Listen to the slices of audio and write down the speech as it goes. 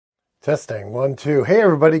Testing, 1, 2. Hey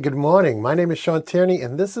everybody, good morning. My name is Sean Tierney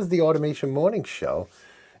and this is the Automation Morning Show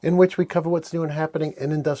in which we cover what's new and happening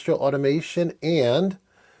in industrial automation. And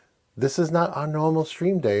this is not our normal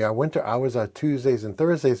stream day. Our winter hours are Tuesdays and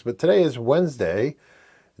Thursdays, but today is Wednesday,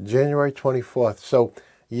 January 24th. So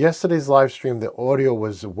yesterday's live stream, the audio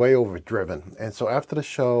was way overdriven. And so after the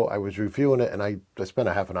show, I was reviewing it and I spent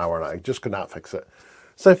a half an hour and I just could not fix it.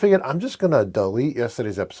 So I figured I'm just going to delete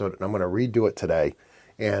yesterday's episode and I'm going to redo it today.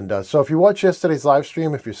 And so if you watch yesterday's live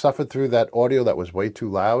stream, if you suffered through that audio that was way too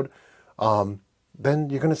loud, then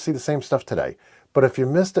you're going to see the same stuff today. But if you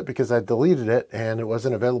missed it because I deleted it and it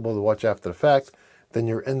wasn't available to watch after the fact, then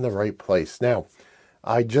you're in the right place. Now,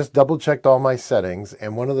 I just double checked all my settings,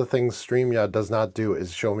 and one of the things StreamYard does not do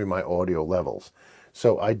is show me my audio levels.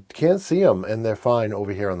 So I can't see them, and they're fine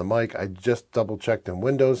over here on the mic. I just double checked in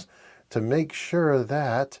Windows to make sure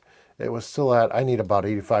that it was still at, I need about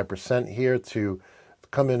 85% here to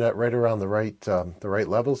come in at right around the right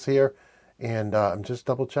levels here, and I'm just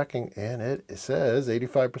double checking and it says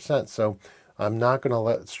 85%. So I'm not going to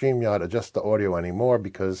let StreamYard adjust the audio anymore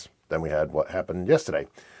because then we had what happened yesterday.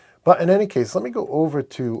 But in any case, let me go over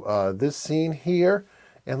to this scene here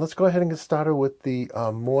and let's go ahead and get started with the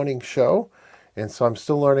morning show. And so I'm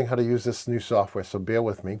still learning how to use this new software, so bear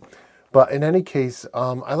with me. But in any case,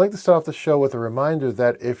 I like to start off the show with a reminder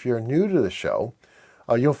that if you're new to the show,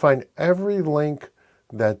 you'll find every link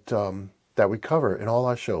that we cover in all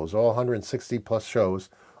our shows, all 160 plus shows,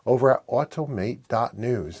 over at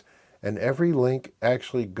automate.news. And every link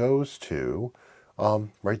actually goes to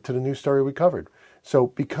right to the news story we covered. So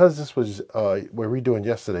because this was we're redoing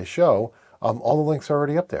yesterday's show, all the links are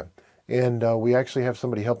already up there. And we actually have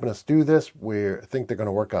somebody helping us do this. We think they're going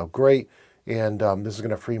to work out great. And this is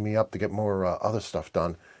going to free me up to get more other stuff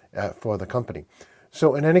done for the company.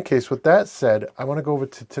 So in any case, with that said, I want to go over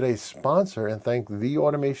to today's sponsor and thank the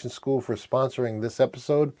Automation School for sponsoring this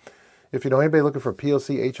episode. If you know anybody looking for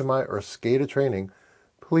PLC, HMI, or SCADA training,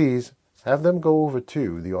 please have them go over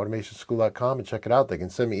to theautomationschool.com and check it out. They can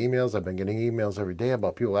send me emails. I've been getting emails every day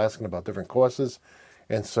about people asking about different courses.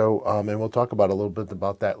 And so, and we'll talk about a little bit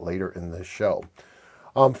about that later in this show.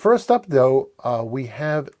 First up, though, we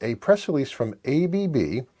have a press release from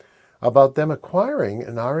ABB about them acquiring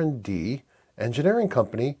an R&D engineering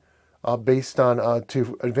company based on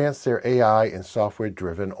to advance their AI and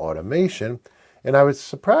software-driven automation. And I was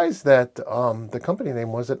surprised that the company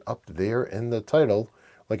name wasn't up there in the title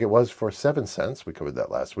like it was for 7 cents. We covered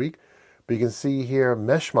that last week. But you can see here,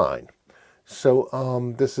 Meshmine.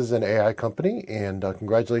 So this is an AI company, and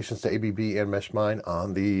congratulations to ABB and Meshmine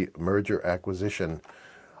on the merger acquisition.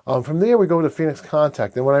 From there, we go to Phoenix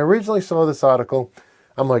Contact. And when I originally saw this article,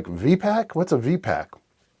 I'm like, VPAC? What's a VPAC?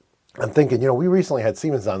 I'm thinking, we recently had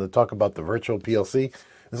Siemens on to talk about the virtual PLC.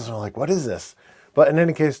 And so I'm like, what is this? But in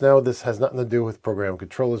any case, no, this has nothing to do with program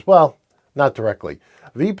control as well. Not directly.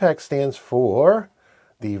 VPAC stands for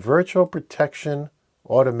the Virtual Protection,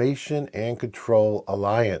 Automation, and Control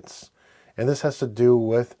Alliance. And this has to do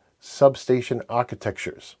with substation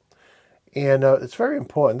architectures. And it's very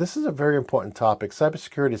important. This is a very important topic.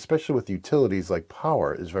 Cybersecurity, especially with utilities like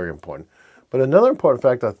power, is very important. But another important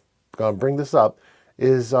fact, I'm going to bring this up,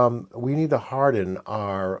 is we need to harden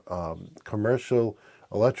our commercial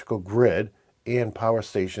electrical grid and power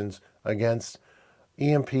stations against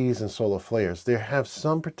EMPs and solar flares. They have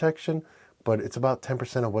some protection, but it's about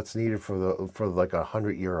 10% of what's needed for like a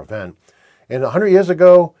 100-year event. And 100 years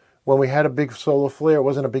ago, when we had a big solar flare, it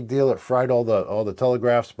wasn't a big deal. It fried all the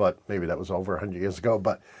telegraphs, but maybe that was over 100 years ago.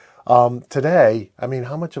 But today, I mean,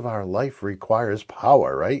 how much of our life requires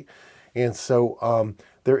power, right? And so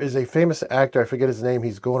there is a famous actor, I forget his name,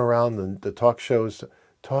 he's going around the talk shows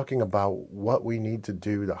talking about what we need to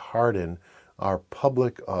do to harden our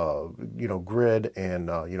public, grid and,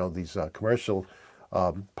 these commercial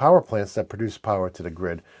power plants that produce power to the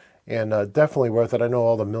grid. And definitely worth it. I know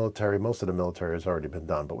all the military, most of the military has already been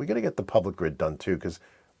done, but we got to get the public grid done too, because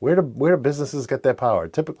where do businesses get their power?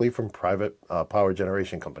 Typically from private power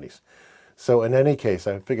generation companies. So in any case,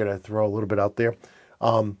 I figured I'd throw a little bit out there.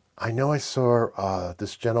 I know I saw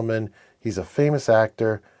this gentleman. He's a famous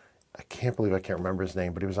actor. I can't believe I can't remember his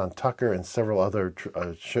name, but he was on Tucker and several other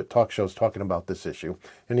talk shows talking about this issue.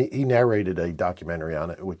 And he narrated a documentary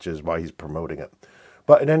on it, which is why he's promoting it.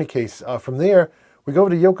 But in any case, from there, we go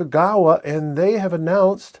to Yokogawa, and they have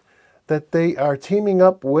announced that they are teaming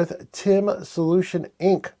up with TIM Solution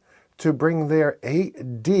Inc. to bring their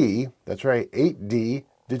 8D, that's right, 8D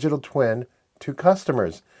digital twin to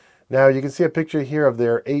customers. Now, you can see a picture here of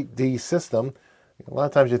their 8D system. A lot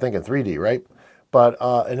of times you're thinking 3D, right? But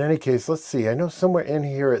in any case, let's see. I know somewhere in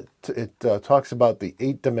here it talks about the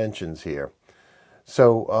 8 dimensions here.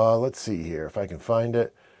 So let's see here if I can find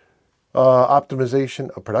it. Optimization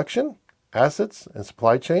of production, assets, and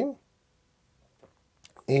supply chain.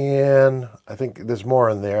 And I think there's more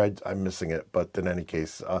in there. I'm missing it. But in any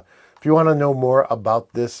case, if you want to know more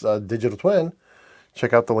about this digital twin,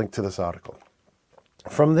 check out the link to this article.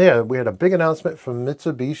 From there, we had a big announcement from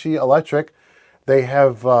Mitsubishi Electric. They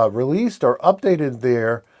have released or updated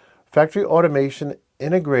their factory automation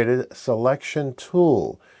integrated selection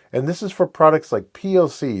tool. And this is for products like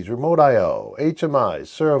PLCs, remote I/O, HMIs,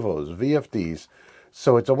 servos, VFDs.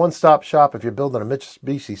 So it's a one-stop shop if you're building a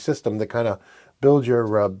Mitsubishi system to kind of build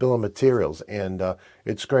your bill of materials. And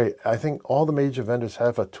it's great. I think all the major vendors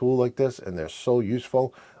have a tool like this, and they're so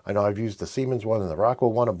useful. I know I've used the Siemens one and the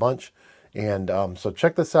Rockwell one a bunch. And so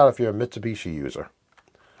check this out if you're a Mitsubishi user.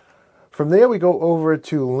 From there, we go over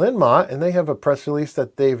to Linmont, and they have a press release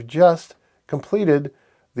that they've just completed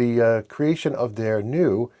the creation of their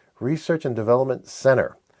new Research and Development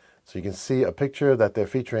Center. So you can see a picture that they're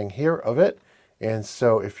featuring here of it. And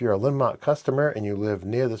so if you're a Linmont customer and you live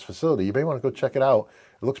near this facility, you may want to go check it out.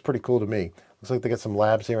 It looks pretty cool to me. Looks like they got some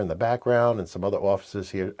labs here in the background and some other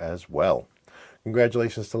offices here as well.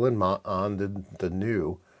 Congratulations to Linmont on the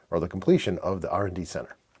new, or the completion of the R&D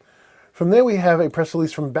Center. From there, we have a press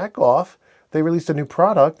release from Beckhoff. They released a new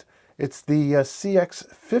product. It's the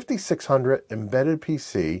CX5600 embedded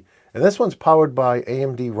PC, and this one's powered by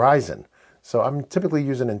AMD Ryzen. So I'm typically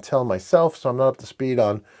using Intel myself, so I'm not up to speed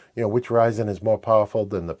on which Ryzen is more powerful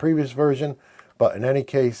than the previous version. But in any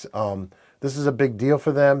case, this is a big deal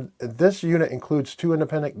for them. This unit includes 2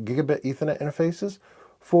 independent gigabit Ethernet interfaces,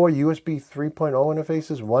 4 USB 3.0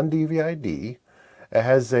 interfaces, 1 DVI-D. It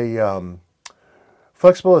has a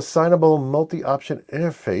flexible assignable multi-option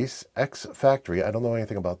interface, X factory. I don't know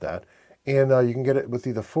anything about that. And you can get it with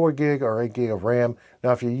either 4 gig or 8 gig of RAM.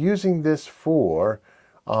 Now, if you're using this for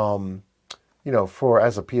as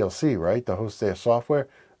a PLC, right, to host their software,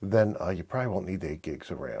 then you probably won't need the 8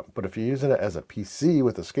 gigs of RAM. But if you're using it as a PC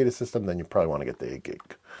with a SCADA system, then you probably want to get the 8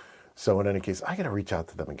 gig. So in any case, I got to reach out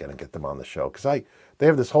to them again and get them on the show, because they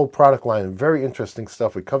have this whole product line, very interesting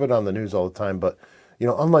stuff. We cover it on the news all the time, but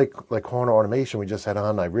unlike Corner Automation we just had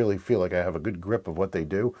on, I really feel like I have a good grip of what they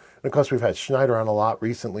do. And of course, we've had Schneider on a lot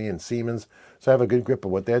recently and Siemens, so I have a good grip of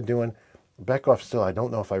what they're doing. Beckhoff, still, I don't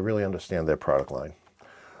know if I really understand their product line.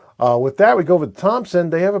 With that, we go over to Thompson.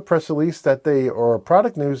 They have a press release or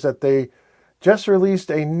product news that they just released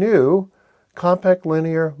a new compact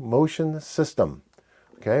linear motion system.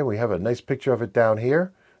 Okay, we have a nice picture of it down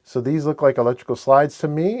here. So these look like electrical slides to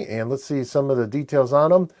me, and let's see some of the details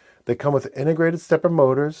on them. They come with integrated stepper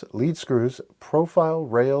motors, lead screws, profile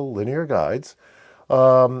rail linear guides,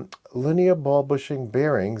 linear ball bushing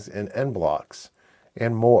bearings and end blocks,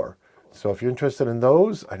 and more. So if you're interested in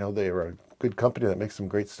those, I know they are a good company that makes some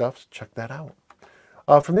great stuff, so check that out.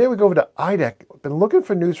 From there, we go over to Idec. I've been looking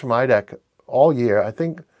for news from Idec all year. I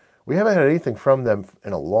think we haven't had anything from them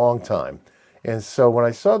in a long time. And so when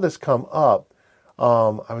I saw this come up,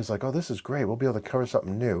 I was like, oh, this is great. We'll be able to cover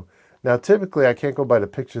something new. Now, typically, I can't go by the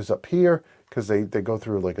pictures up here because they go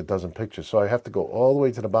through like a dozen pictures. So I have to go all the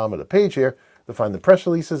way to the bottom of the page here to find the press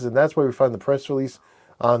releases, and that's where we find the press release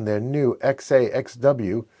on their new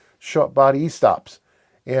XA-XW short body E-stops.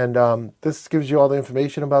 And this gives you all the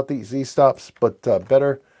information about these E-stops, but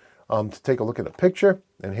better to take a look at the picture.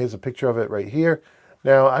 And here's a picture of it right here.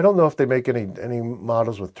 Now, I don't know if they make any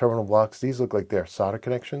models with terminal blocks. These look like they're solder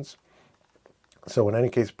connections. So in any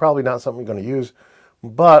case, probably not something we're going to use.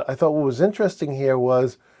 But I thought what was interesting here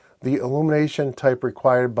was the illumination type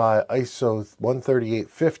required by ISO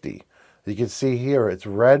 13850. You can see here it's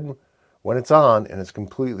red when it's on and it's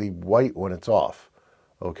completely white when it's off.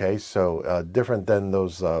 Okay, so different than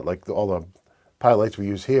those, like all the pilot lights we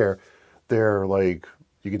use here. They're like,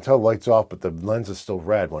 you can tell the light's off, but the lens is still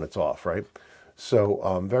red when it's off, right?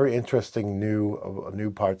 So very interesting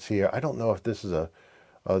new parts here. I don't know if this is the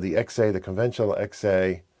XA, the conventional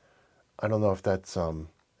XA. I don't know if that's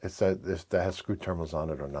if that has screw terminals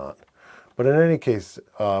on it or not. But in any case,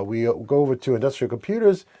 we go over to industrial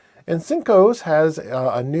computers, and Synco's has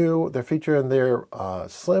they're featuring their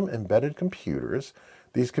slim embedded computers.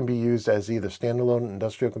 These can be used as either standalone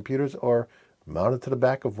industrial computers or mounted to the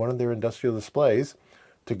back of one of their industrial displays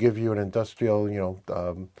to give you an industrial,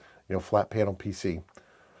 flat panel PC.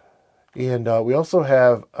 And we also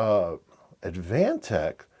have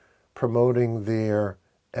Advantech promoting their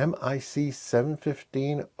MIC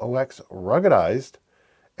 715 OX ruggedized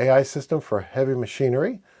AI system for heavy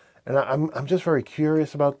machinery. And I'm just very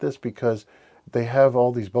curious about this because they have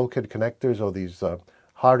all these bulkhead connectors or these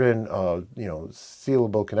hardened,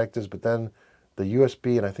 sealable connectors, but then the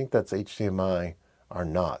USB, and I think that's HDMI, are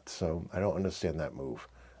not. So I don't understand that move.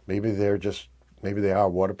 Maybe maybe they are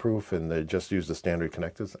waterproof and they just use the standard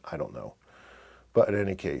connectors. I don't know. But in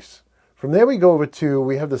any case, from there we go over to,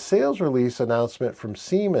 we have the sales release announcement from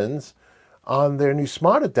Siemens on their new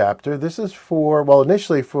smart adapter. This is for, well,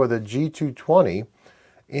 initially for the G220.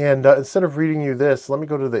 And instead of reading you this, let me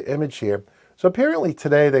go to the image here. So apparently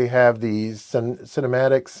today they have the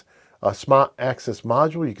Cinematics Smart Access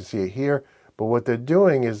module. You can see it here. But what they're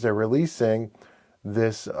doing is they're releasing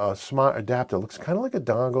this smart adapter. It looks kind of like a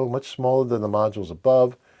dongle, much smaller than the modules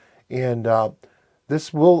above. And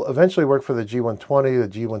this will eventually work for the G120,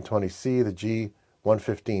 the G120C, the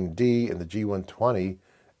G115D, and the G120X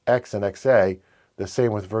and XA. The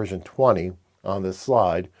same with version 20 on this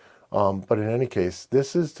slide. But in any case,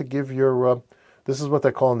 this is to give your, this is what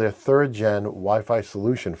they're calling their third gen Wi-Fi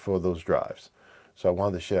solution for those drives. So I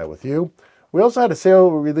wanted to share that with you. We also had a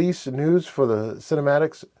sale release news for the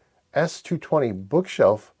Cinematics S220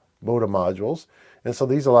 bookshelf motor modules. And so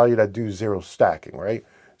these allow you to do zero stacking, right?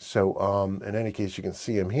 So in any case, you can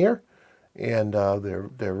see them here. And they're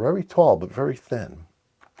very tall, but very thin.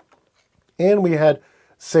 And we had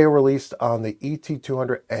sale released on the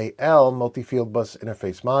ET200AL multi-field bus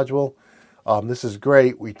interface module. This is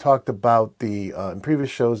great. We talked about the in previous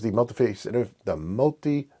shows the multi-field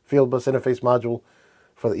bus interface module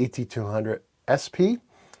for the ET200 SP,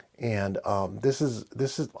 and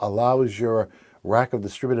this allows your rack of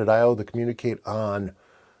distributed I/O to communicate on,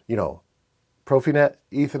 Profinet,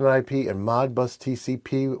 Ethernet IP, and Modbus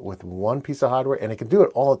TCP with one piece of hardware, and it can do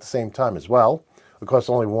it all at the same time as well. Of course,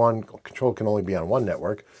 only one control can only be on one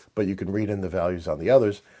network, but you can read in the values on the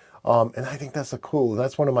others. And I think that's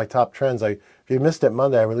that's one of my top trends. If you missed it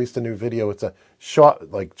Monday, I released a new video. It's a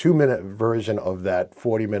short, like 2-minute version of that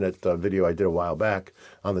 40-minute video I did a while back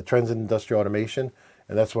on the trends in industrial automation.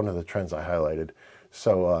 And that's one of the trends I highlighted.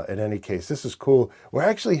 So in any case, this is cool. We're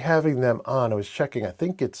actually having them on. I was checking, I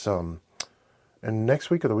think it's and next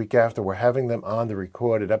week or the week after, we're having them on the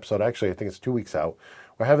recorded episode. Actually, I think it's 2 weeks out.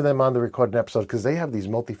 We're having them on the recorded episode because they have these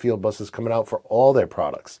multi-field buses coming out for all their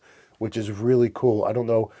products, which is really cool. I don't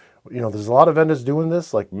know, there's a lot of vendors doing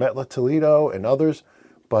this, like Metla Toledo and others,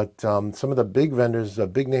 but some of the big vendors, the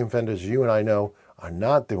big name vendors you and I know, are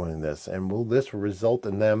not doing this. And will this result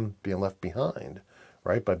in them being left behind,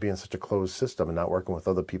 right, by being such a closed system and not working with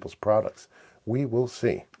other people's products? We will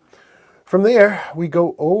see. From there, we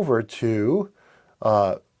go over to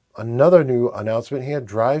another new announcement here,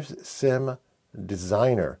 Drive Sim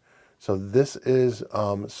Designer. So this is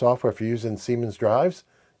software for using Siemens drives.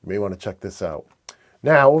 You may want to check this out.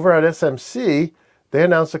 Now, over at SMC, they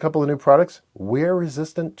announced a couple of new products,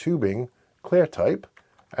 wear-resistant tubing, clear type,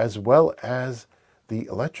 as well as the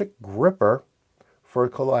electric gripper for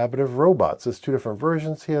collaborative robots. There's 2 different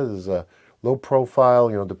versions here. There's a low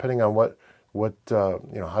profile, depending on what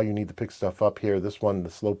how you need to pick stuff up here. This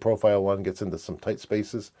low profile one gets into some tight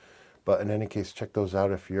spaces. But in any case, check those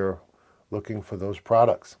out if you're looking for those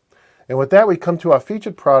products. And with that, we come to our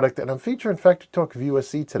featured product, and I'm featuring Factory Talk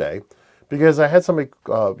VUSC today because I had somebody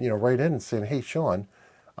write in and saying, hey, Sean,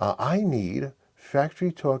 I need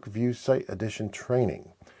Factory Talk View Site Edition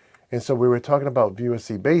training. And so we were talking about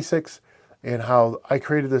VUSC basics and how I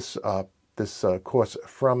created this course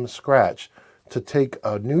from scratch to take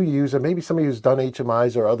a new user, maybe somebody who's done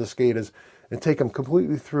HMIs or other SCADAs, and take them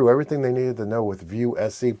completely through everything they needed to know with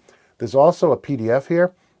VUSC. There's also a PDF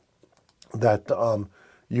here that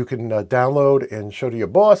you can download and show to your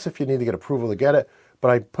boss if you need to get approval to get it. But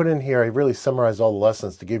I put in here, I really summarize all the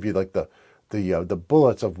lessons to give you like the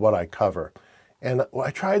bullets of what I cover. And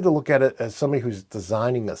I tried to look at it as somebody who's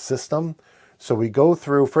designing a system. So we go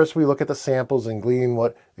through, first we look at the samples and glean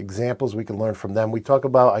what examples we can learn from them. We talk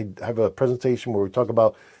about, I have a presentation where we talk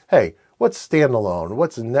about, hey, what's standalone?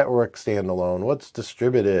 What's network standalone? What's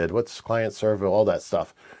distributed? What's client server? All that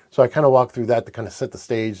stuff. So I kind of walk through that to kind of set the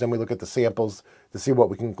stage. Then we look at the samples to see what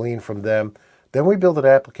we can glean from them. Then we build an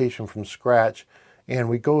application from scratch and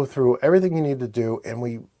we go through everything you need to do. And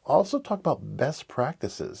we also talk about best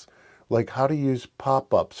practices, like how to use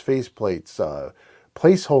pop-ups, faceplates,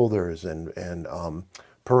 placeholders, and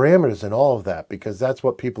parameters and all of that, because that's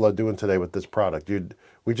what people are doing today with this product.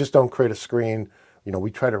 We just don't create a screen.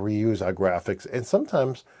 We try to reuse our graphics, and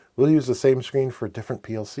sometimes we'll use the same screen for different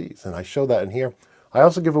PLCs. And I show that in here. I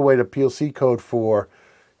also give away the PLC code for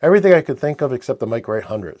everything I could think of except the Micro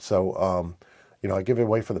 800. So, I give it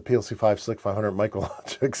away for the PLC 5, SLC 500,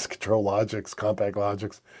 Micrologics, Control Logics, Compact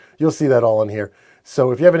Logics. You'll see that all in here.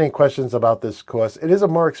 So if you have any questions about this course, it is a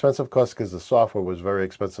more expensive course because the software was very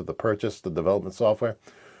expensive to purchase, the development software.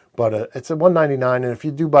 But it's at $199, and if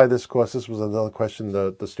you do buy this course, this was another question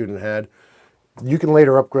the student had. you can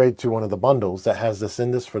later upgrade to one of the bundles that has this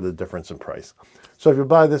in this for the difference in price. So if you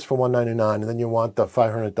buy this for $199 and then you want the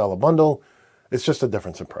 $500 bundle, it's just a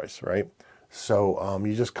difference in price, right? So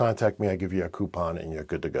you just contact me, I give you a coupon, and you're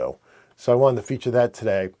good to go. So I wanted to feature that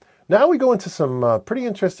today. Now we go into some pretty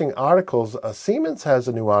interesting articles. Siemens has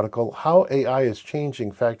a new article, How AI is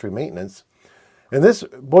Changing Factory Maintenance. And this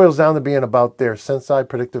boils down to being about their Sensei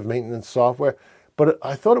predictive maintenance software. But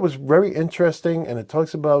I thought it was very interesting, and it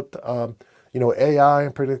talks about AI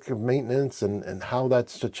and predictive maintenance and how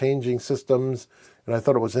that's changing systems. And I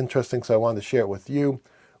thought it was interesting, so I wanted to share it with you.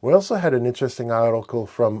 We also had an interesting article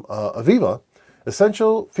from ABB,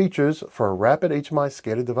 Essential Features for Rapid HMI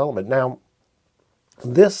SCADA Development. Now,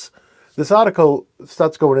 this article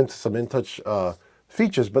starts going into some InTouch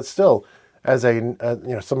features, but still, as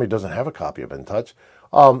somebody doesn't have a copy of InTouch,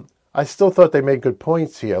 I still thought they made good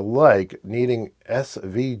points here, like needing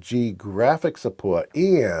SVG graphic support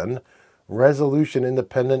and resolution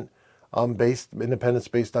independence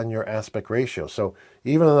based on your aspect ratio. So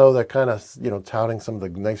even though they're kind of touting some of the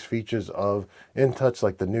nice features of InTouch,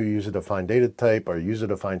 like the new user-defined data type or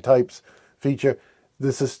user-defined types feature,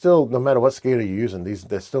 this is still, no matter what SCADA you're using,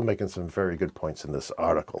 they're still making some very good points in this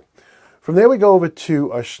article. From there we go over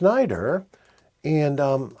to Schneider, and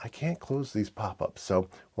I can't close these pop-ups, so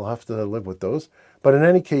we'll have to live with those. But in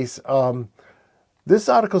any case, this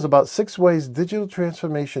article is about 6 ways digital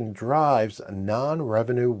transformation drives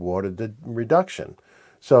non-revenue water reduction.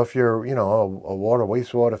 So if you're, a water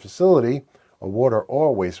wastewater facility, a water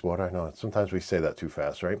or wastewater, I know sometimes we say that too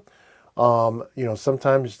fast, right?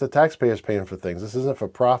 Sometimes the taxpayer's paying for things. This isn't for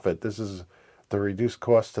profit. This is to reduce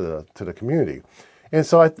costs to the community. And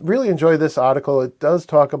so I really enjoy this article. It does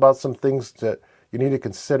talk about some things that you need to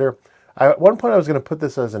consider. At one point, I was going to put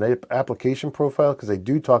this as an application profile because they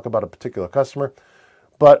do talk about a particular customer.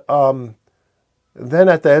 But then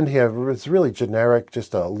at the end here, it's really generic,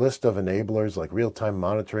 just a list of enablers like real-time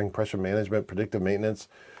monitoring, pressure management, predictive maintenance.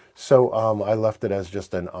 So I left it as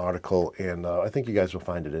just an article, and I think you guys will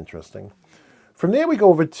find it interesting. From there, we go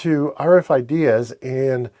over to RF Ideas,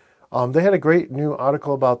 and they had a great new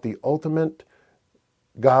article about the ultimate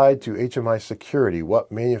guide to HMI security,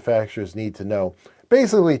 what manufacturers need to know.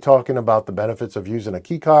 Basically talking about the benefits of using a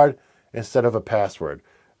key card instead of a password.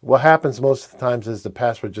 What happens most of the times is the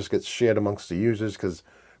password just gets shared amongst the users because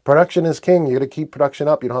production is king. You got to keep production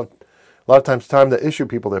up. You don't have a lot of times time to issue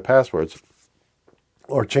people their passwords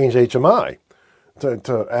or change HMI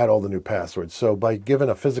to add all the new passwords. So by giving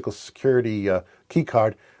a physical security key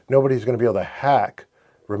card, nobody's going to be able to hack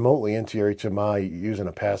remotely into your HMI using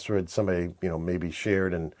a password somebody maybe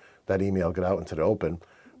shared, and that email got out into the open.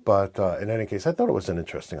 But in any case, I thought it was an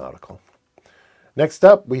interesting article. Next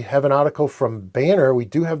up, we have an article from Banner. We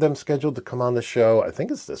do have them scheduled to come on the show. I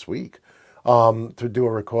think it's this week to do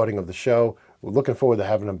a recording of the show. We're looking forward to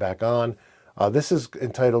having them back on. This is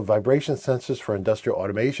entitled Vibration Sensors for Industrial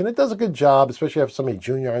Automation. It does a good job, especially if you have somebody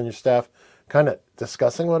junior on your staff, kind of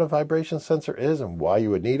discussing what a vibration sensor is and why you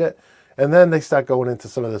would need it. And then they start going into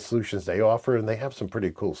some of the solutions they offer, and they have some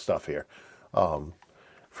pretty cool stuff here.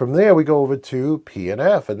 From there, we go over to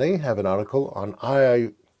P&F, and they have an article on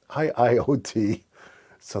IIoT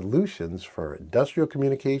solutions for industrial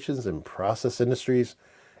communications and process industries.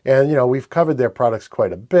 And, we've covered their products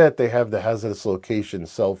quite a bit. They have the hazardous location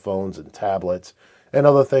cell phones and tablets and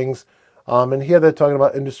other things. And here they're talking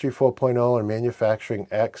about Industry 4.0 and Manufacturing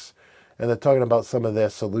X, and they're talking about some of their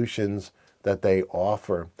solutions that they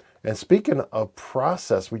offer. And speaking of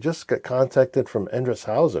process, we just got contacted from Endress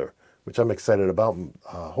Hauser, which I'm excited about.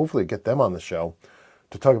 Hopefully get them on the show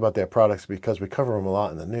to talk about their products because we cover them a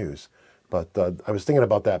lot in the news. But I was thinking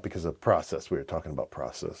about that because of process. We were talking about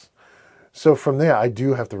process. So from there, I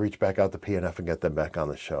do have to reach back out to P&F and get them back on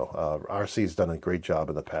the show. RC's done a great job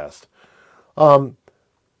in the past.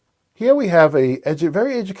 Here we have a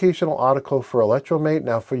very educational article for Electromate.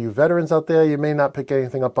 Now, for you veterans out there, you may not pick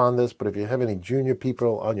anything up on this, but if you have any junior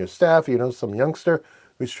people on your staff, some youngster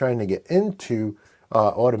who's trying to get into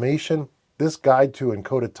automation, this guide to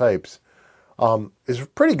encoded types is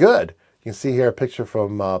pretty good. You can see here a picture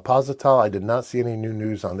from Posital. I did not see any new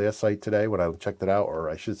news on their site today when I checked it out, or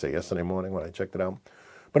I should say yesterday morning when I checked it out.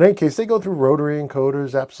 But in any case, they go through rotary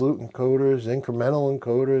encoders, absolute encoders, incremental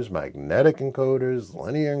encoders, magnetic encoders,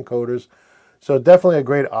 linear encoders. So definitely a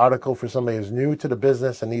great article for somebody who's new to the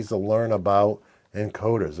business and needs to learn about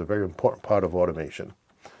encoders, a very important part of automation.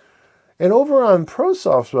 And over on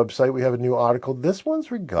ProSoft's website, we have a new article. This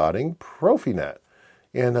one's regarding Profinet.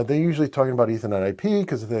 And they're usually talking about Ethernet IP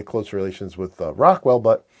because of their close relations with Rockwell,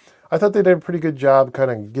 but I thought they did a pretty good job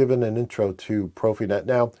kind of giving an intro to Profinet.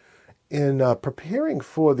 Now, in preparing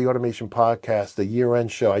for the Automation Podcast, the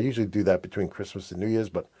year-end show, I usually do that between Christmas and New Year's,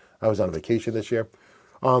 but I was on vacation this year.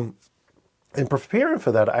 In preparing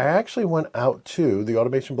for that, I actually went out to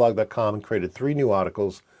theautomationblog.com and created 3 new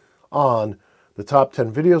articles on the top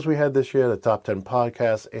 10 videos we had this year, the top 10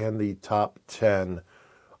 podcasts, and the top 10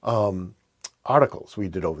 articles we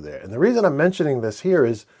did over there. And the reason I'm mentioning this here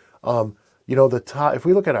is, the top, if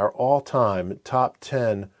we look at our all-time top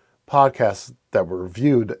 10 podcasts that were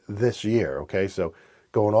reviewed this year, okay, so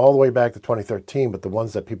going all the way back to 2013, but the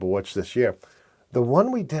ones that people watched this year, the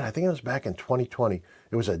one we did, I think it was back in 2020,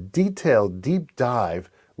 it was a detailed, deep dive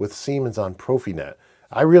with Siemens on Profinet.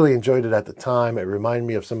 I really enjoyed it at the time. It reminded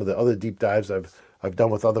me of some of the other deep dives I've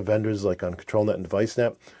done with other vendors, like on ControlNet and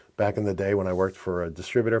DeviceNet, back in the day when I worked for a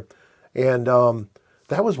distributor. And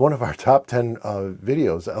that was one of our top 10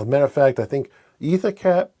 videos. As a matter of fact, I think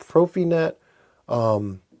EtherCAT, Profinet,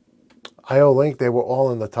 IO-Link, they were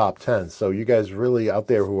all in the top 10. So you guys really out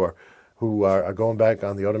there who are going back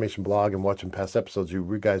on the Automation blog and watching past episodes, you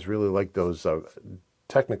guys really like those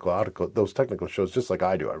technical shows, just like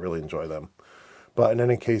I do. I really enjoy them. But in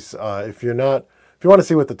any case, if you want to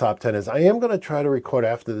see what the top 10 is, I am going to try to record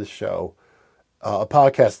after this show a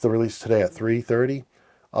podcast to release today at 3:30,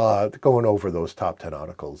 going over those top 10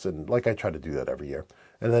 articles. And like I try to do that every year.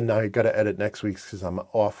 And then I got to edit next week's because I'm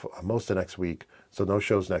off most of next week, so no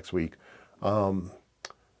shows next week. And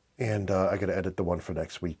I got to edit the one for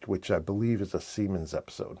next week, which I believe is a Siemens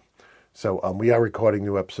episode. So we are recording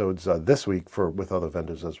new episodes this week with other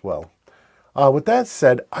vendors as well. With that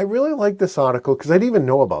said, I really like this article because I didn't even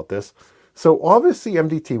know about this. So obviously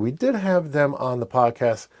MDT, we did have them on the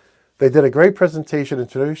podcast. They did a great presentation,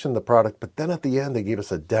 introducing the product, but then at the end they gave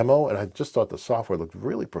us a demo, and I just thought the software looked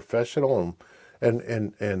really professional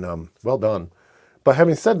and well done. But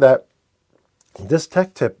having said that, this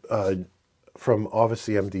tech tip from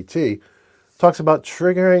obviously MDT talks about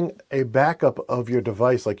triggering a backup of your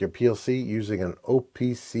device, like your PLC, using an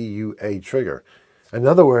OPCUA trigger. In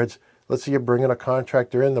other words, let's say you're bringing a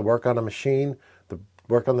contractor in to work on a machine, to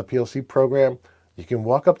work on the PLC program. You can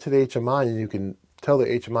walk up to the HMI and you can tell the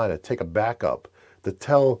HMI to take a backup, to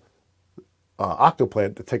tell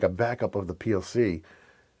Octoplant to take a backup of the PLC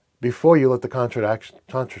before you let the contractor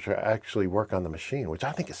actually work on the machine, which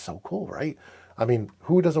I think is so cool, right? I mean,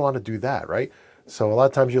 who doesn't want to do that, right? So a lot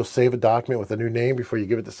of times you'll save a document with a new name before you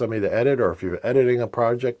give it to somebody to edit, or if you're editing a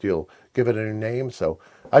project, you'll give it a new name. So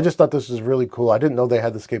I just thought this was really cool. I didn't know they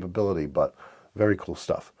had this capability, but very cool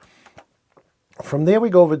stuff. From there, we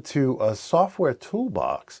go over to a software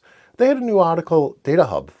toolbox. They had a new article, Data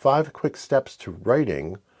Hub, 5 quick steps to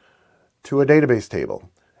writing to a database table.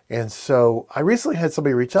 And so I recently had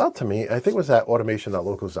somebody reach out to me, I think it was at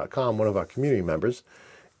automation.locals.com, one of our community members,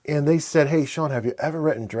 and they said, hey, Sean, have you ever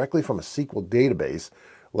written directly from a SQL database,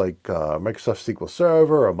 like Microsoft SQL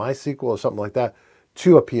Server or MySQL or something like that,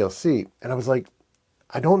 to a PLC? And I was like,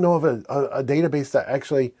 I don't know of a database that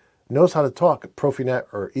actually knows how to talk Profinet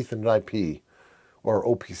or Ethernet IP or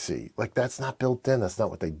OPC. Like, that's not built in. That's not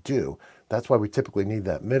what they do. That's why we typically need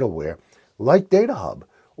that middleware, like Data Hub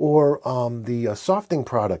or the Softing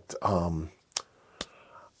product.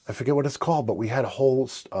 I forget what it's called, but we had a whole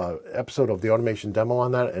episode of the automation demo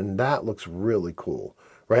on that, and that looks really cool,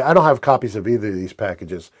 right? I don't have copies of either of these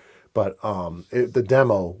packages, but the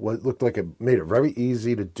demo looked like it made it very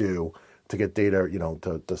easy to do, to get data,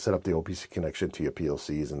 to set up the OPC connection to your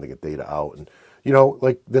PLCs and to get data out. And,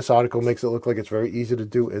 like this article makes it look like it's very easy to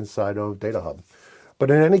do inside of Data Hub. But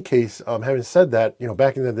in any case, having said that,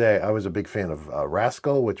 back in the day, I was a big fan of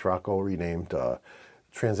Rascal, which Rockwell renamed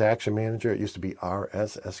Transaction Manager. It used to be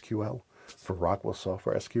RSSQL for Rockwell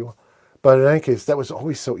Software SQL. But in any case, that was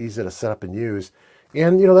always so easy to set up and use.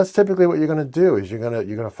 And that's typically what you're going to do is you're going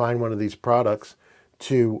to find one of these products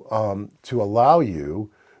to allow you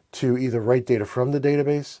to either write data from the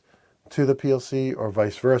database to the PLC or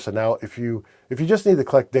vice versa. Now, if you just need to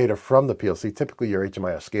collect data from the PLC, typically your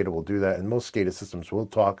HMI or SCADA will do that, and most SCADA systems will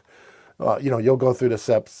talk. You'll go through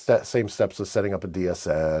the same steps of setting up a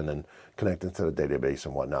DSN and connecting to the database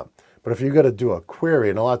and whatnot. But if you got to do a query,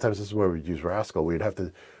 and a lot of times this is where we'd use Rascal, we'd have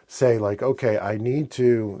to say like, okay,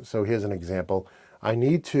 so here's an example. I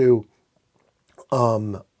need to,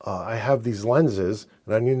 I have these lenses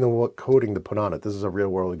and I need to know what coding to put on it. This is a real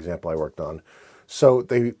world example I worked on. So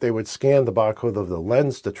they would scan the barcode of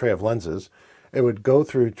the tray of lenses. It would go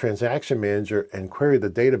through Transaction Manager and query the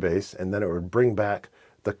database, and then it would bring back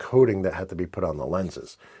the coding that had to be put on the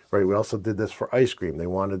lenses, right? We also did this for ice cream. They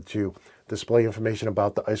wanted to display information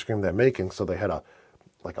about the ice cream they're making, so they had a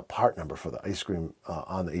part number for the ice cream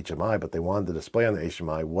on the HMI, but they wanted to display on the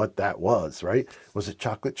HMI what that was, right? Was it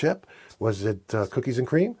chocolate chip? Was it cookies and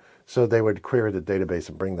cream? So they would query the database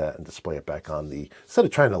and bring that and display it back on the, instead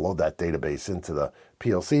of trying to load that database into the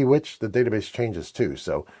PLC, which the database changes too.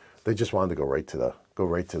 So they just wanted to go right to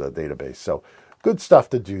the database. So good stuff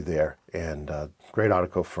to do there, and great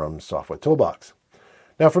article from Software Toolbox.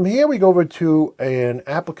 Now from here we go over to an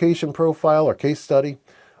application profile or case study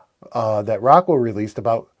that Rockwell released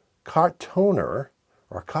about Cartoner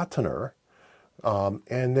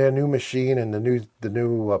and their new machine and the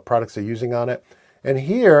new products they're using on it. And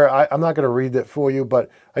here, I'm not going to read it for you, but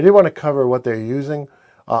I did want to cover what they're using.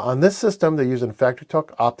 On this system, they're using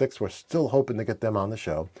FactoryTalk Optics. We're still hoping to get them on the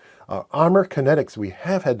show. Armor Kinetics, we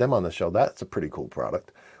have had them on the show. That's a pretty cool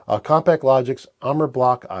product. Compact Logic's Armor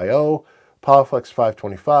Block IO, PowerFlex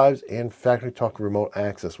 525s, and FactoryTalk Remote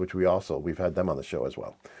Access, which we've had them on the show as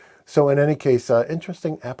well. So in any case,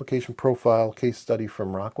 interesting application profile case study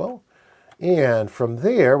from Rockwell. And from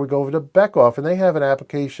there, we go over to Beckhoff, and they have an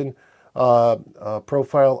application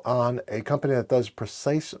profile on a company that does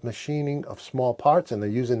precise machining of small parts, and they're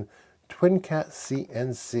using TwinCat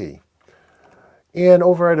CNC. And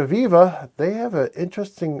over at Aviva, they have an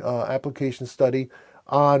interesting application study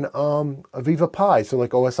on Aviva Pi. So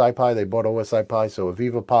like OSI Pi, they bought OSI Pi, so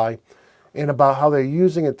Aviva Pi, and about how they're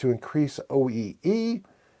using it to increase OEE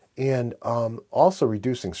and also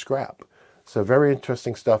reducing scrap. So very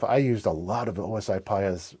interesting stuff. I used a lot of OSI Pi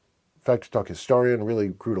as FactoryTalk historian, really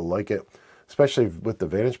grew to like it, especially with the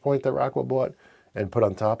Vantage Point that Rockwell bought and put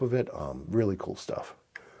on top of it. Really cool stuff.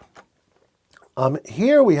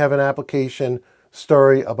 Here we have an application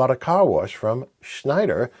story about a car wash from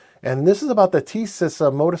Schneider, and this is about the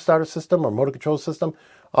T-Sys motor starter system or motor control system.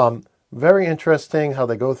 Very interesting how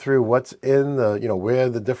they go through what's in the, where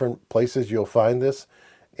the different places you'll find this.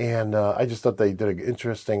 And I just thought they did an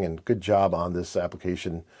interesting and good job on this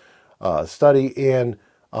application study. And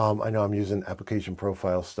I know I'm using application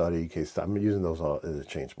profile study case. I'm using those all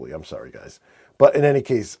interchangeably. I'm sorry, guys. But in any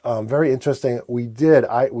case, very interesting. We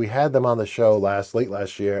had them on the show late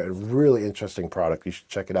last year. A really interesting product. You should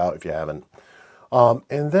check it out if you haven't.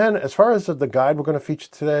 And then as far as the guide we're going to feature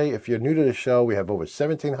today, if you're new to the show, we have over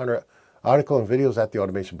 1,700 articles and videos at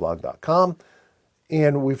theautomationblog.com.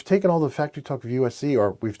 And we've taken all the FactoryTalk View SC,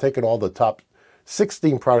 or we've taken all the top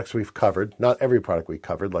 16 products we've covered. Not every product we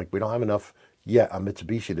covered. Like, we don't have enough yet on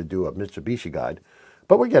Mitsubishi to do a Mitsubishi guide,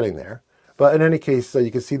 but we're getting there. But in any case, you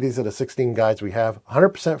can see these are the 16 guides we have,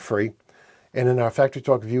 100% free. And in our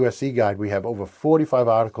FactoryTalk View SC guide, we have over 45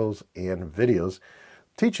 articles and videos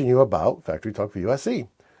teaching you about FactoryTalk View SC.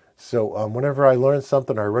 So whenever I learn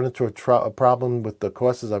something or I run into a problem with the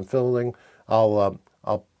courses I'm filling, I'll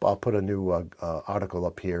put a new article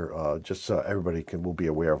up here just so everybody will be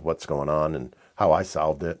aware of what's going on and how I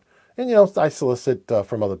solved it. And, I solicit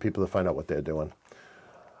from other people to find out what they're doing.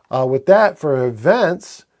 With that, for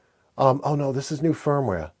events, oh no, this is new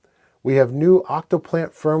firmware. We have new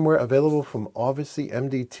Octoplant firmware available from obviously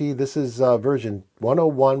MDT. This is version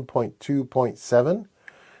 101.2.7. And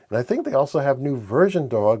I think they also have new Version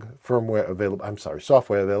Dog firmware available. I'm sorry,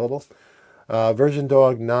 software available. Version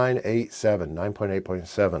Dog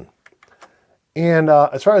 9.8.7. And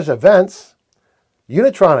as far as events,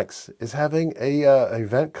 Unitronics is having a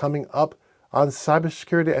event coming up on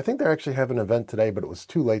cybersecurity. I think they're actually having an event today, but it was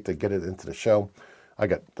too late to get it into the show. I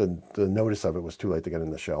got the notice of it was too late to get in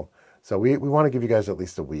the show. So we want to give you guys at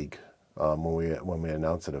least a week when we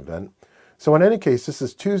announce an event. So in any case, this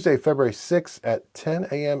is Tuesday, February 6th at 10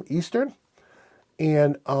 a.m. Eastern.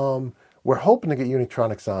 And we're hoping to get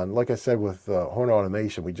Unitronics on. Like I said, with Horner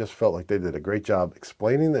Automation, we just felt like they did a great job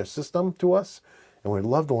explaining their system to us. And we'd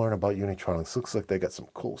love to learn about Unitronics. Looks like they got some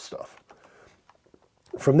cool stuff.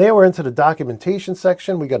 From there, we're into the documentation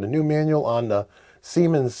section. We got a new manual on the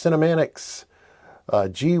Siemens Cinematics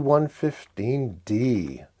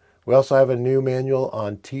G115D. We also have a new manual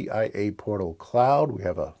on TIA Portal Cloud. We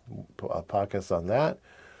have a podcast on that.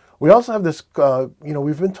 We also have this,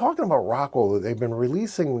 we've been talking about Rockwell. They've been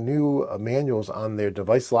releasing new manuals on their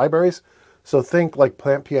device libraries. So think like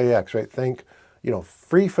Plant PAX, right? Think,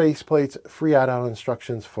 free faceplates, free add-on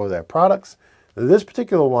instructions for their products. This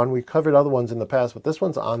particular one, we covered other ones in the past, but this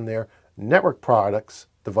one's on their network products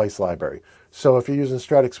device library. So if you're using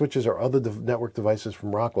Stratic switches or other network devices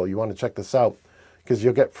from Rockwell, you want to check this out because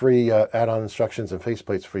you'll get free add-on instructions and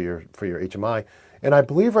faceplates for your HMI. And I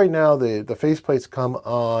believe right now the faceplates come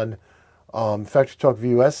on FactoryTalk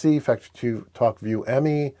View SC, FactoryTalk View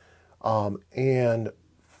ME, and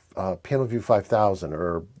PanelView 5000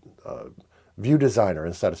 or View Designer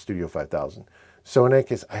instead of Studio 5000. So in any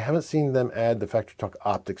case, I haven't seen them add the FactoryTalk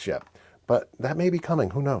Optics yet, but that may be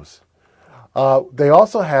coming. Who knows? They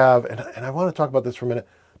also have, and I want to talk about this for a minute,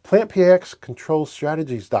 Plant PX Control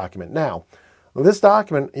Strategies document. Now, This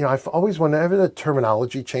document, I've always, whenever the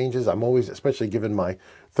terminology changes, I'm always, especially given my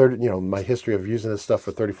my history of using this stuff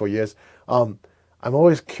for 34 years, I'm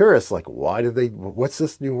always curious, like, what's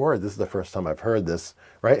this new word? This is the first time I've heard this,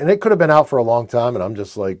 right? And it could have been out for a long time, and I'm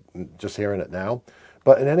just hearing it now.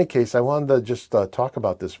 But in any case, I wanted to just talk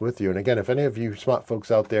about this with you. And again, if any of you smart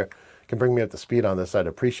folks out there can bring me up to speed on this, I'd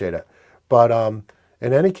appreciate it. But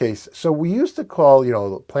in any case, so we used to call,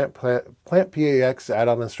 plant PAX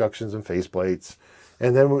add-on instructions and faceplates.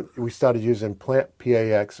 And then we started using plant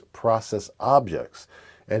PAX process objects.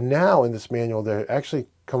 And now in this manual, they're actually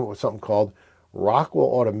coming up with something called Rockwell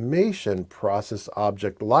Automation Process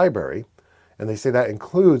Object Library. And they say that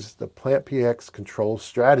includes the plant PAX control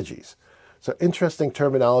strategies. So interesting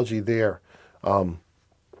terminology there from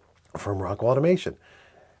Rockwell Automation.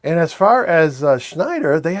 And as far as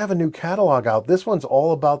Schneider, they have a new catalog out. This one's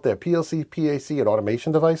all about their PLC, PAC, and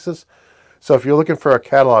automation devices. So if you're looking for a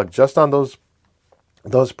catalog just on those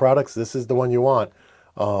products, this is the one you want.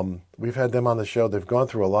 We've had them on the show. They've gone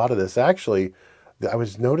through a lot of this. Actually, I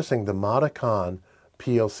was noticing the Modicon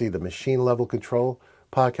PLC, the machine level control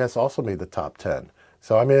podcast, also made the top 10.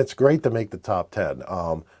 So, I mean, it's great to make the top 10.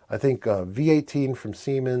 I think V18 from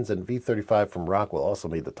Siemens and V35 from Rockwell also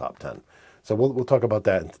made the top 10. So we'll talk about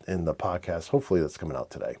that in the podcast. Hopefully that's coming out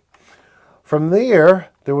today. From there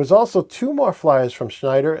was also 2 more flyers from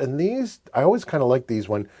Schneider. And these, I always kind of like these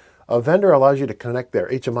when a vendor allows you to connect their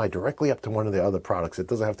HMI directly up to one of the other products. It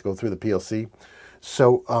doesn't have to go through the PLC.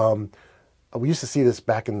 So we used to see this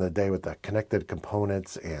back in the day with the connected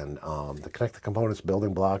components and the connected components,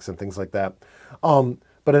 building blocks and things like that.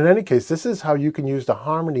 But in any case, this is how you can use the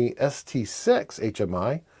Harmony ST6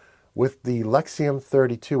 HMI with the Lexium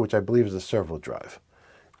 32, which I believe is a servo drive.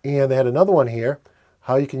 And they had another one here,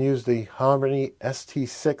 how you can use the Harmony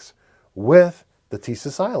ST6 with the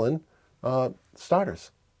TSYS Island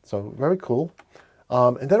starters. So very cool.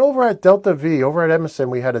 And then over at Delta V, over at Emerson,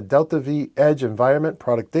 we had a Delta V Edge Environment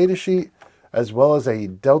product data sheet, as well as a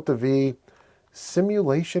Delta V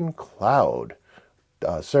Simulation Cloud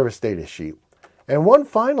service data sheet. And one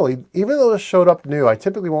finally, even though this showed up new, I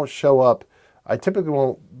typically won't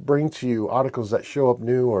bring to you articles that show up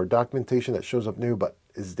new or documentation that shows up new but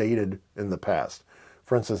is dated in the past.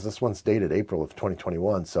 For instance, this one's dated April of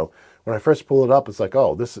 2021. So when I first pull it up, it's like,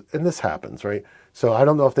 oh, this happens, right? So I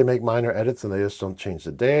don't know if they make minor edits and they just don't change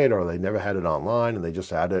the date, or they never had it online and they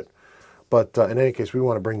just add it. But in any case, we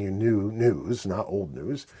want to bring you new news, not old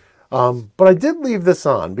news. But I did leave this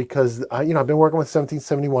on because I've been working with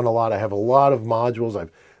 1771 a lot. I have a lot of modules.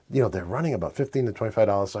 They're running about $15 to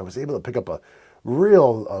 $25, so I was able to pick up a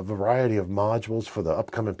real variety of modules for the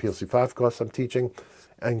upcoming PLC5 course I'm teaching,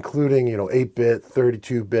 including 8-bit,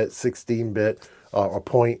 32-bit, 16-bit, or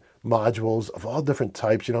point modules of all different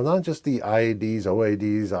types. Not just the IADs,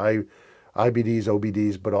 OADs, IBDs,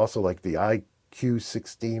 OBDs, but also like the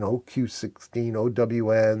IQ16, OQ16,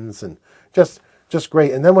 OWNs, and just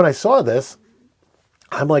great. And then when I saw this,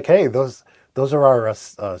 I'm like, hey, those are our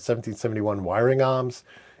 1771 wiring arms.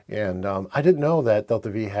 And I didn't know that Delta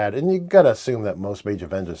V had, and you got to assume that most major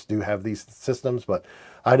vendors do have these systems, but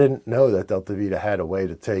I didn't know that Delta V had a way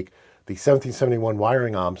to take the 1771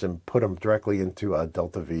 wiring arms and put them directly into a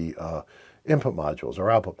Delta V input modules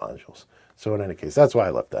or output modules. So in any case, that's why I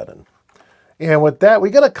left that in. And with that, we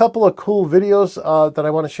got a couple of cool videos that I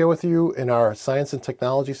want to share with you in our science and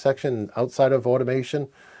technology section outside of automation.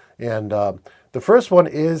 And the first one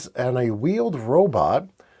is on a wheeled robot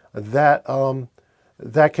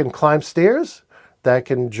that can climb stairs, that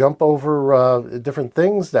can jump over different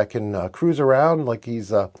things, that can cruise around like he's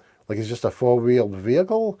just a 4-wheeled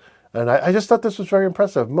vehicle. And I just thought this was very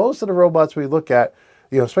impressive. Most of the robots we look at,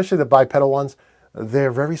 especially the bipedal ones,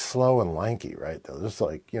 they're very slow and lanky, right? They're just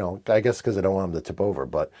like, I guess because I don't want them to tip over.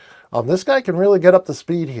 But this guy can really get up to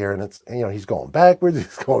speed here, and it's, he's going backwards,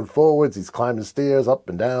 he's going forwards, he's climbing stairs up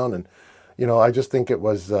and down, and I just think it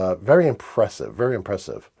was very impressive, very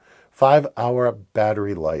impressive. 5-hour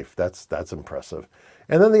battery life. That's impressive.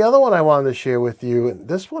 And then the other one I wanted to share with you,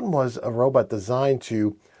 this one was a robot designed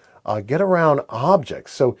to get around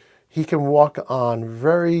objects. So he can walk on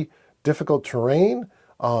very difficult terrain.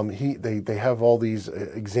 They have all these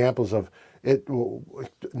examples of it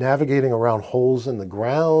navigating around holes in the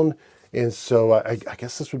ground. And so I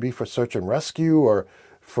guess this would be for search and rescue, or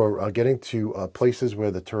for getting to places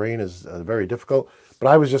where the terrain is very difficult. But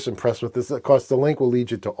I was just impressed with this. Of course, the link will lead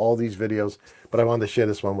you to all these videos, but I wanted to share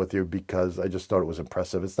this one with you because I just thought it was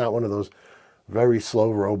impressive. It's not one of those very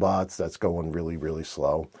slow robots that's going really, really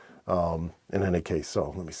slow. In any case,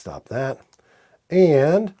 so let me stop that.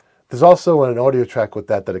 And there's also an audio track with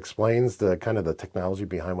that explains the kind of the technology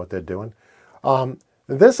behind what they're doing.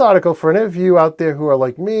 This article, for any of you out there who are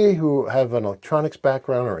like me, who have an electronics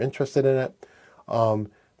background or interested in it,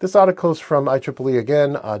 this article is from IEEE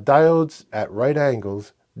again, diodes at right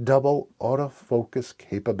angles, double autofocus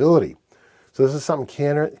capability. So this is something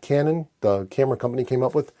Canon, the camera company, came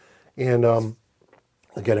up with. And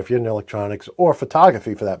again, if you're in electronics or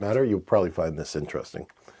photography for that matter, you'll probably find this interesting.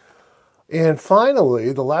 And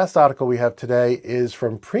finally, the last article we have today is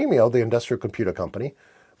from Premio, the industrial computer company.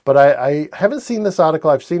 But I haven't seen this article.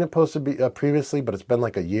 I've seen it posted previously, but it's been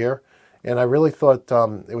like a year. And I really thought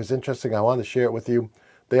it was interesting. I wanted to share it with you.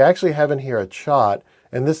 They actually have in here a chart.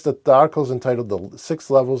 And the article is entitled The 6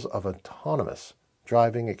 Levels of Autonomous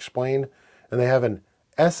Driving Explained. And they have an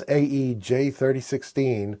SAE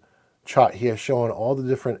J3016 chart here showing all the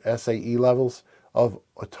different SAE levels of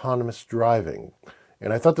autonomous driving.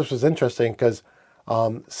 And I thought this was interesting because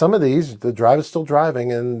some of these, the driver's still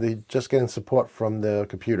driving and they're just getting support from the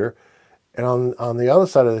computer. And on the other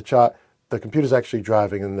side of the chart, the computer's actually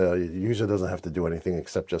driving and the user doesn't have to do anything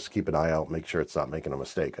except just keep an eye out, make sure it's not making a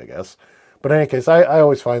mistake, I guess. But in any case, I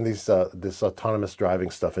always find this autonomous driving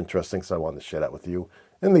stuff interesting, so I wanted to share that with you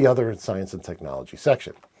in the other science and technology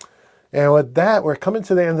section. And with that, we're coming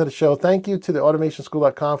to the end of the show. Thank you to the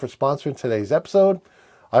automationschool.com for sponsoring today's episode.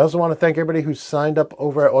 I also want to thank everybody who signed up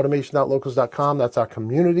over at automation.locals.com. That's our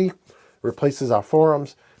community, replaces our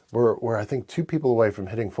forums. We're I think 2 people away from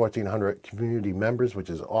hitting 1,400 community members, which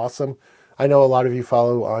is awesome. I know a lot of you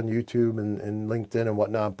follow on YouTube and LinkedIn and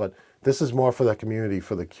whatnot, but this is more for the community,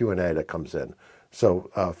 for the Q&A that comes in. So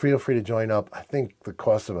feel free to join up. I think the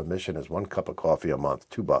cost of admission is 1 cup of coffee a month,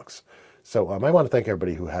 $2. So I want to thank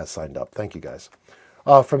everybody who has signed up. Thank you, guys.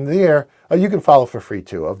 From there, you can follow for free,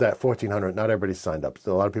 too. Of that 1,400, not everybody's signed up.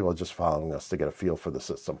 So a lot of people are just following us to get a feel for the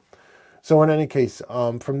system. So in any case,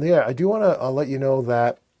 from there, I do want to let you know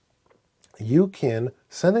that you can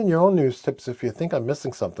send in your own news tips if you think I'm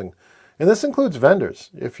missing something. And this includes vendors.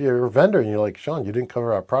 If you're a vendor and you're like, Sean, you didn't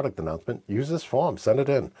cover our product announcement, use this form, send it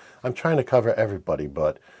in. I'm trying to cover everybody,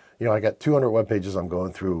 but I got 200 web pages I'm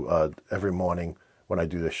going through every morning when I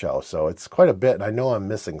do the show. So it's quite a bit, and I know I'm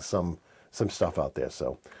missing some stuff out there.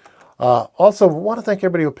 So also want to thank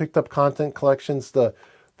everybody who picked up content collections.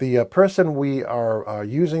 The person we are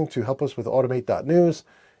using to help us with automate.news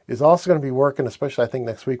is also going to be working, especially I think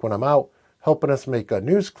next week when I'm out, helping us make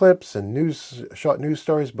news clips and short news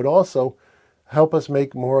stories, but also help us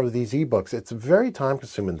make more of these ebooks. It's very time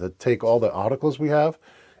consuming to take all the articles we have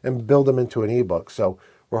and build them into an ebook. So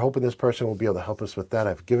we're hoping this person will be able to help us with that.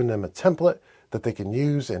 I've given them a template that they can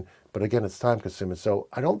use, but again, it's time consuming. So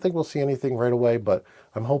I don't think we'll see anything right away, but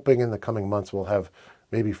I'm hoping in the coming months we'll have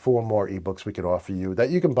maybe 4 more ebooks we could offer you that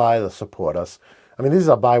you can buy to support us. I mean, these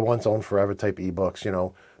are buy once, own forever type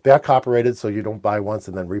ebooks, They are copyrighted, so you don't buy once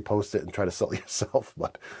and then repost it and try to sell it yourself.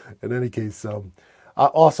 But in any case, I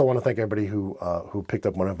also want to thank everybody who picked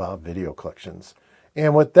up one of our video collections.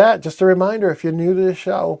 And with that, just a reminder, if you're new to the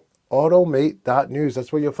show, automate.news.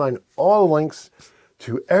 That's where you'll find all the links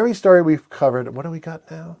to every story we've covered. What do we got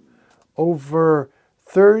now? Over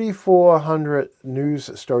 3,400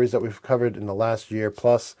 news stories that we've covered in the last year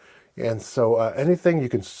plus. And so anything, you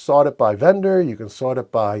can sort it by vendor, you can sort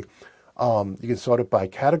it by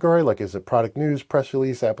category, like is it product news, press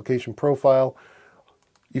release, application profile.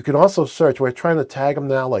 You can also search. We're trying to tag them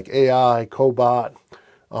now, like AI, cobot,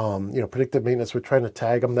 predictive maintenance. We're trying to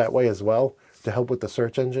tag them that way as well to help with the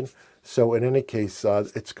search engine. So in any case,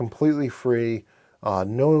 it's completely free.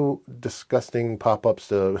 No disgusting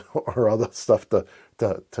pop-ups or other stuff to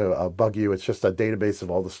bug you. It's just a database of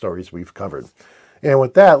all the stories we've covered. And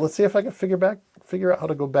with that, let's see if I can figure out how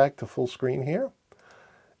to go back to full screen here.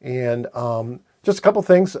 And just a couple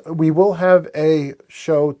things. We will have a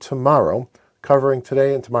show tomorrow covering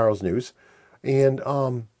today and tomorrow's news. And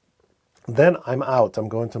then I'm out. I'm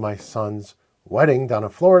going to my son's wedding down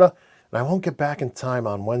in Florida. And I won't get back in time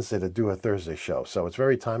on Wednesday to do a Thursday show. So it's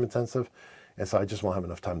very time intensive. And so I just won't have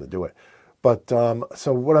enough time to do it. But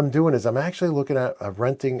so what I'm doing is I'm actually looking at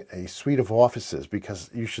renting a suite of offices, because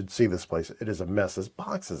you should see this place. It is a mess. There's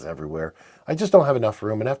boxes everywhere. I just don't have enough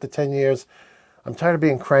room. And after 10 years, I'm tired of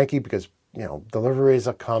being cranky because, deliveries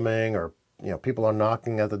are coming, or, people are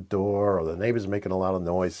knocking at the door, or the neighbors making a lot of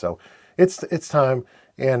noise. So it's time.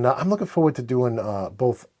 And I'm looking forward to doing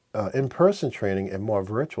both in-person training and more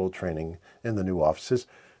virtual training in the new offices.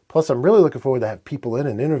 Plus, I'm really looking forward to have people in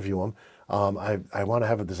and interview them. I want to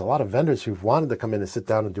have, there's a lot of vendors who've wanted to come in and sit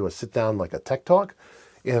down and do a sit down, like a tech talk.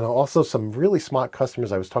 And also some really smart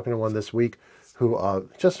customers. I was talking to one this week who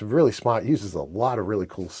just really smart, uses a lot of really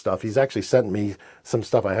cool stuff. He's actually sent me some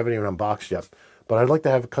stuff I haven't even unboxed yet. But I'd like to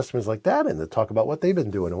have customers like that in to talk about what they've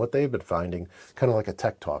been doing and what they've been finding, kind of like a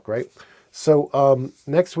tech talk, right? So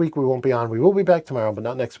next week we won't be on. We will be back tomorrow, but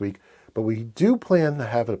not next week. But we do plan to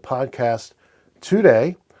have a podcast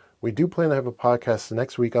today. We do plan to have a podcast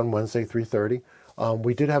next week on Wednesday, 3:30.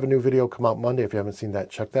 We did have a new video come out Monday. If you haven't seen that,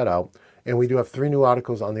 check that out. And we do have 3 new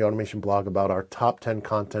articles on the Automation blog about our top 10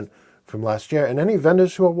 content from last year. And any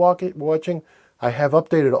vendors who are watching, I have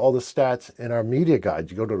updated all the stats in our media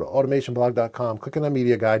guide. You go to the automationblog.com, click on the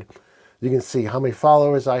media guide. You can see how many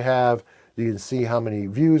followers I have. You can see how many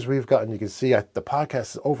views we've gotten. You can see the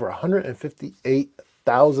podcast is over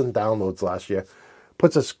 158,000 downloads last year.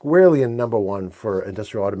 Puts us squarely in number 1 for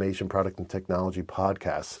industrial automation, product, and technology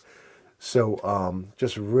podcasts. So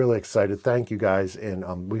just really excited. Thank you guys.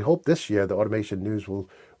 And we hope this year the automation news will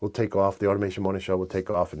take off. The Automation Morning Show will take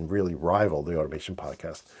off and really rival the automation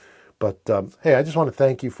podcast. But hey, I just want to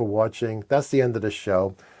thank you for watching. That's the end of the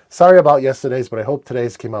show. Sorry about yesterday's, but I hope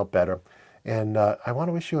today's came out better. And I want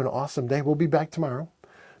to wish you an awesome day. We'll be back tomorrow.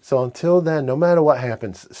 So until then, no matter what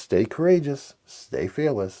happens, stay courageous, stay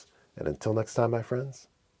fearless. And until next time, my friends,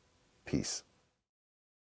 peace.